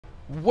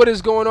What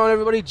is going on,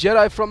 everybody?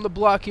 Jedi from the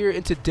block here,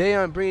 and today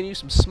I'm bringing you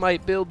some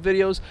SMITE build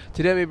videos.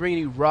 Today I'm bringing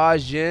you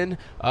Rajin,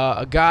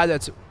 a guy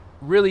that's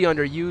really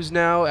underused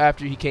now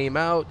after he came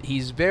out.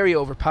 He's very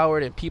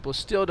overpowered, and people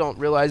still don't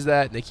realize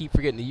that, and they keep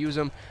forgetting to use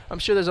him. I'm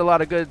sure there's a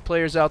lot of good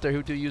players out there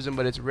who do use him,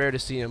 but it's rare to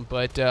see him.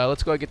 But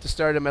let's go ahead and get this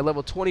started. I'm at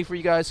level 20 for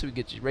you guys, so we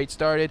get you right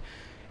started.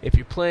 If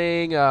you're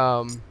playing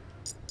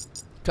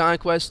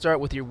Conquest, start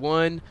with your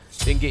 1,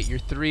 then get your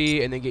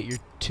 3, and then get your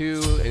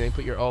 2, and then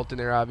put your ult in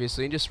there,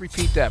 obviously, and just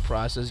repeat that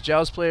process.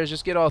 Joust players,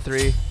 just get all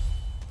 3.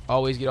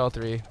 Always get all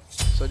 3.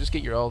 So just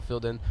get your ult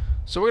filled in.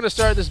 So we're going to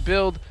start this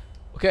build.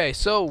 Okay,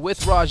 so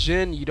with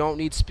Rajin, you don't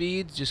need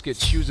speed. Just get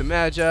Shoes of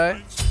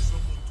Magi.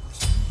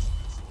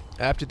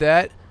 After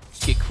that,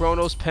 get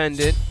Chronos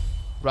Pendant,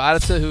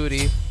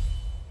 Ratatahooty,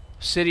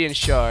 Obsidian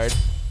Shard.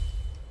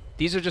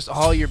 These are just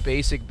all your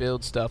basic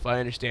build stuff. I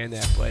understand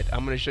that, but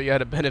I'm going to show you how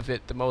to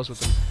benefit the most with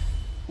them.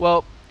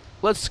 Well,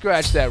 let's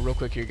scratch that real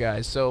quick here,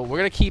 guys. So we're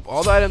going to keep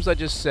all the items I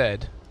just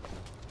said.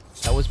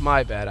 That was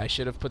my bad. I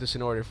should have put this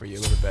in order for you a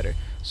little bit better.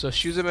 So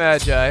Shoes of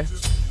Magi,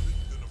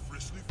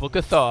 Book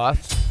of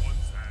Thoth.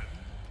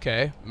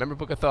 Okay, remember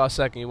Book of Thoth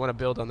second. You want to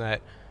build on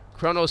that.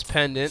 Chronos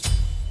Pendant,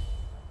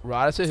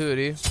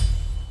 Ratatahooty,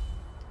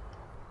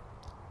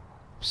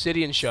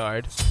 Obsidian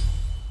Shard.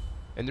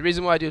 And the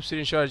reason why I do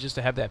Obsidian Shard is just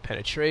to have that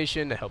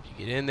penetration to help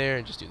you get in there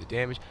and just do the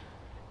damage.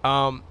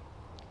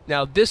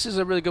 Now this is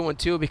a really good one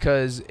too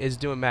because it's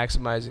doing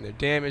maximizing their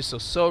damage. So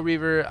Soul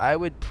Reaver, I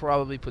would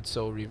probably put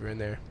Soul Reaver in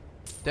there.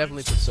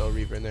 Definitely put Soul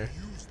Reaver in there.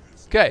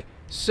 Okay,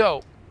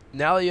 so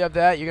now that you have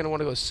that, you're going to want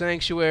to go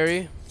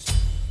Sanctuary.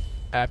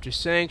 After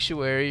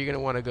Sanctuary, you're going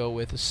to want to go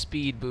with a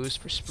speed boost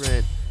for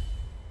sprint.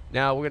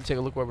 Now we're going to take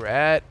a look where we're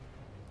at.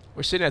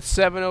 We're sitting at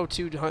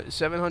 702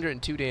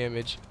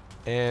 damage,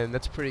 and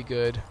that's pretty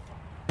good.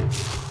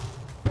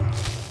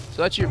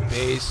 So that's your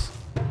base.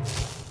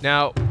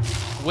 Now,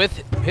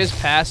 with his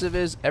passive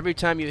is every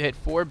time you hit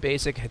 4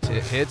 basic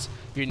hits,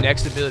 your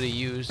next ability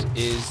used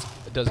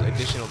does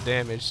additional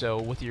damage. So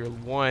with your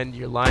 1,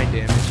 your line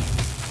damage,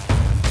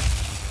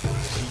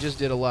 you just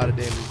did a lot of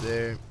damage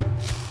there.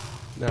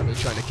 Not really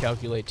trying to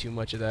calculate too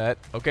much of that.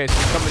 Okay, so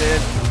you're coming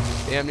in,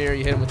 damn near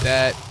you hit him with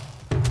that.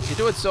 You're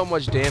doing so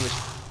much damage.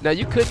 Now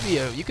you could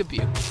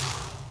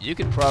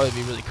probably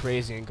be really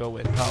crazy and go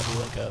with probably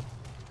like a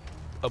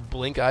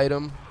blink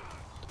item,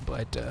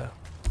 but I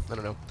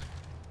don't know.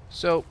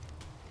 So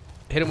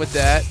hit him with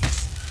that.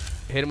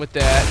 Hit him with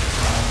that.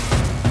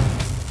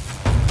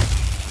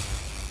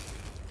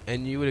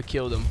 And you would have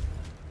killed him.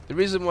 The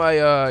reason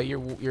why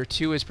your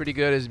 2 is pretty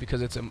good is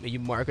because it's you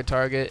mark a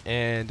target,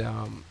 and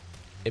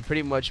it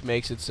pretty much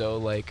makes it so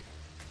like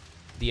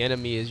the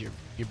enemy is your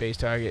base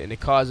target, and it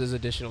causes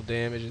additional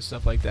damage and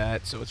stuff like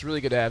that. So it's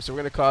really good to have. So we're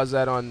gonna cause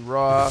that on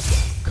Raw,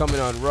 coming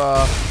on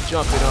Raw,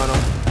 jumping on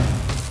him,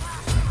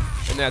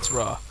 and that's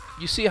Raw.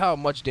 You see how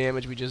much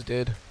damage we just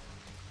did? I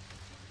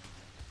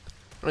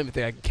don't even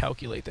think I can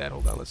calculate that.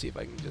 Hold on, let's see if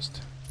I can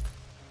just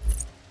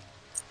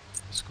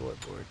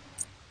scoreboard.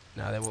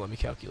 Nah, that won't let me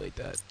calculate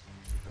that.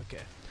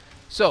 Okay.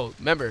 So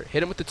remember,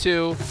 hit him with the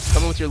 2,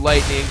 come in with your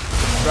lightning,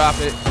 drop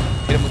it,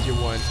 hit him with your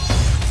 1.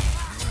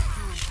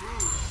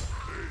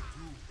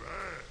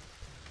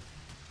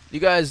 You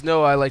guys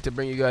know I like to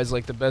bring you guys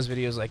like the best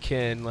videos I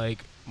can.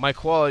 Like my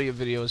quality of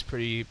video is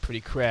pretty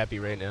crappy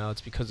right now. It's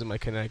because of my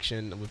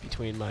connection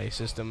between my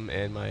system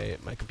and my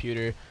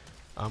computer.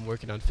 I'm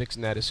working on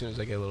fixing that as soon as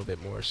I get a little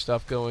bit more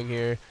stuff going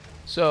here.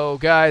 So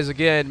guys,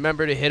 again,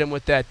 remember to hit him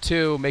with that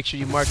 2. Make sure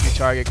you mark your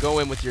target. Go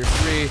in with your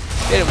 3.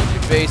 Hit him with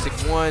your basic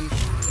 1,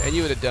 and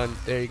you would have done.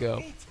 There you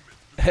go.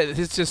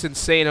 It's just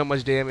insane how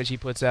much damage he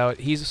puts out.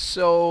 He's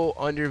so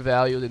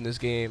undervalued in this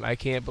game. I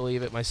can't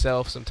believe it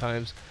myself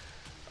sometimes.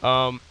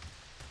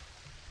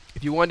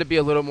 If you wanted to be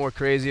a little more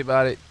crazy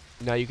about it,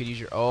 now you could use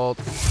your ult.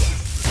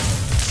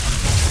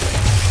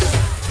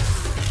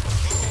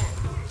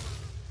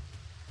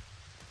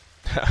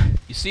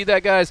 You see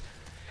that, guys?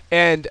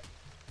 And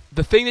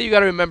the thing that you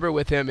got to remember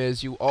with him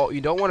is you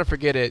don't want to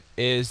forget it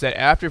is that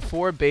after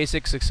 4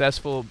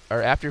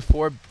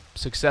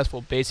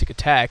 successful basic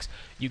attacks,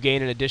 you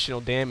gain an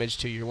additional damage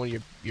to one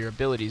of your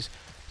abilities.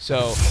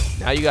 So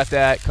now you got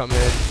that come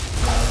in.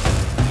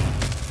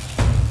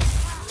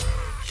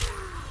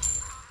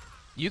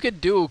 You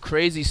could do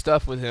crazy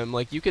stuff with him.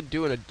 Like you could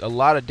do a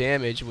lot of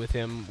damage with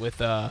him with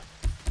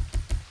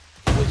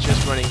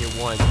just running your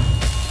 1.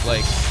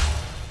 Like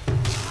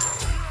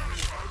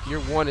your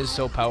 1 is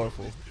so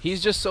powerful.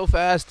 He's just so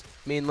fast.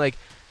 I mean, like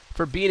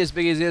for being as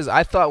big as he is,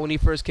 I thought when he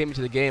first came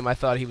into the game, I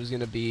thought he was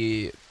gonna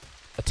be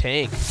a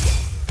tank.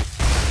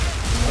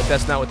 But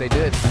that's not what they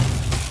did.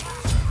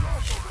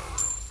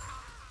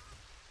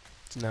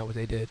 It's not what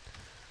they did.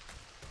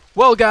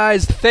 Well,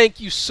 guys,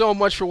 thank you so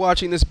much for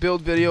watching this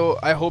build video.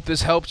 I hope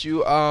this helped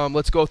you.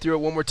 Let's go through it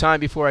one more time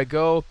before I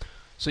go.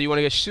 So you want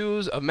to get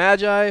Shoes of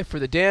Magi for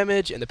the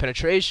damage and the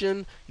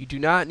penetration. You do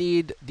not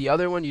need the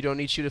other one. You don't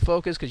need Shoot of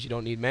Focus because you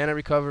don't need mana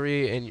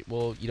recovery, and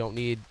well, you don't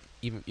need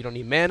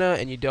mana,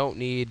 and you don't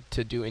need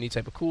to do any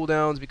type of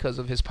cooldowns because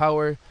of his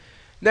power.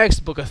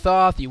 Next, Book of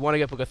Thoth. You want to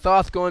get Book of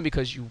Thoth going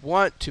because you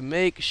want to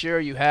make sure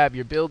you have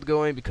your build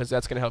going, because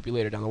that's going to help you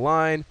later down the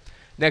line.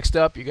 Next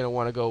up, you're going to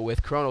want to go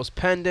with Chronos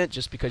Pendant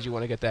just because you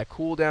want to get that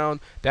cooldown.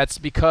 That's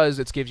because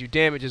it gives you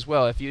damage as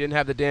well. If you didn't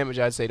have the damage,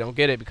 I'd say don't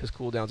get it because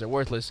cooldowns are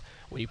worthless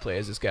when you play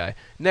as this guy.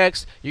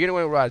 Next, you're going to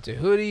want to ride to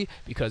Hoodie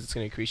because it's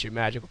going to increase your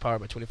magical power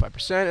by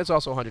 25%. It's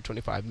also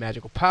 125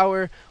 magical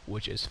power,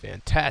 which is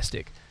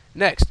fantastic.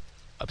 Next,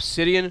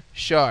 Obsidian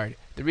Shard.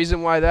 The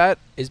reason why that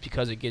is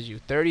because it gives you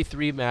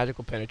 33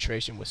 magical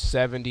penetration with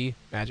 70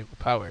 magical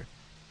power.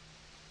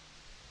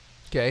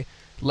 Okay,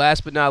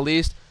 last but not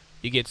least,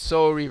 you get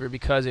Soul Reaver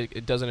because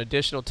it does an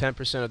additional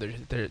 10%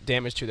 of their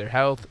damage to their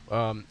health,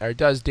 or it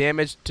does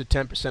damage to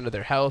 10% of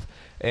their health,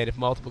 and if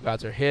multiple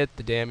gods are hit,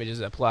 the damage is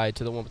applied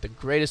to the one with the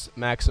greatest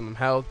maximum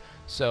health.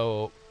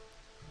 So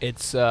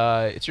it's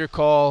your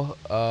call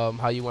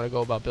how you want to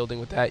go about building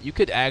with that. You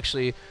could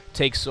actually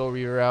take Soul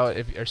Reaver out,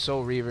 or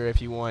Soul Reaver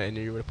if you want, and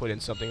you were to put in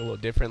something a little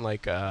different,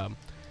 like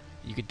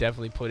you could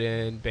definitely put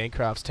in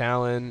Bancroft's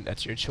Talon.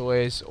 That's your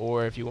choice.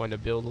 Or if you want to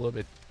build a little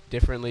bit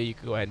differently, you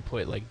could go ahead and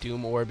put like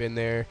Doom Orb in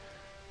there.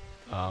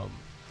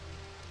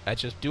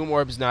 That's just, Doom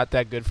Orb is not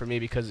that good for me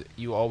because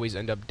you always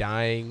end up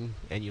dying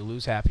and you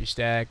lose half your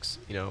stacks,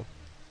 you know.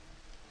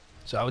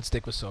 So I would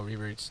stick with Soul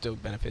Reaver. It still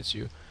benefits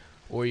you.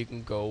 Or you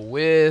can go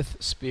with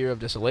Spear of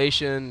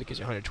Desolation. It gives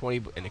you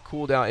 120 and a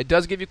cooldown. It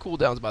does give you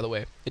cooldowns, by the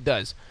way. It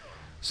does.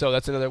 So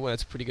that's another one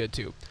that's pretty good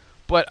too.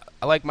 But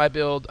I like my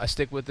build. I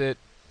stick with it.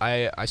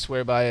 I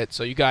swear by it.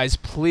 So you guys,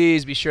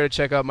 please be sure to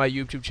check out my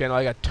YouTube channel.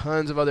 I got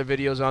tons of other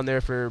videos on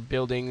there for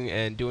building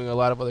and doing a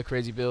lot of other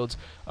crazy builds.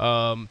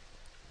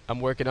 I'm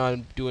working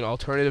on doing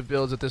alternative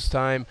builds at this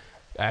time.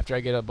 After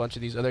I get a bunch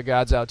of these other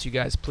gods out to you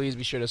guys, please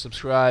be sure to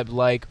subscribe,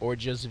 like, or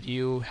just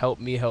view. Help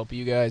me help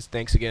you guys.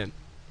 Thanks again.